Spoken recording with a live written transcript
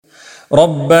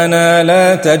ربنا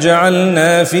لا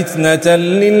تجعلنا فتنة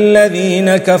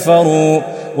للذين كفروا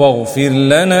واغفر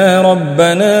لنا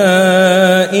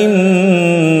ربنا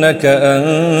إنك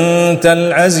أنت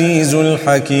العزيز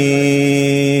الحكيم.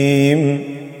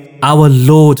 Our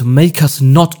Lord, make us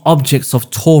not objects of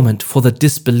torment for the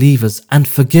disbelievers and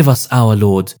forgive us, our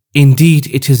Lord. Indeed,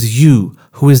 it is you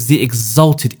who is the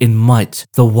exalted in might,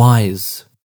 the wise.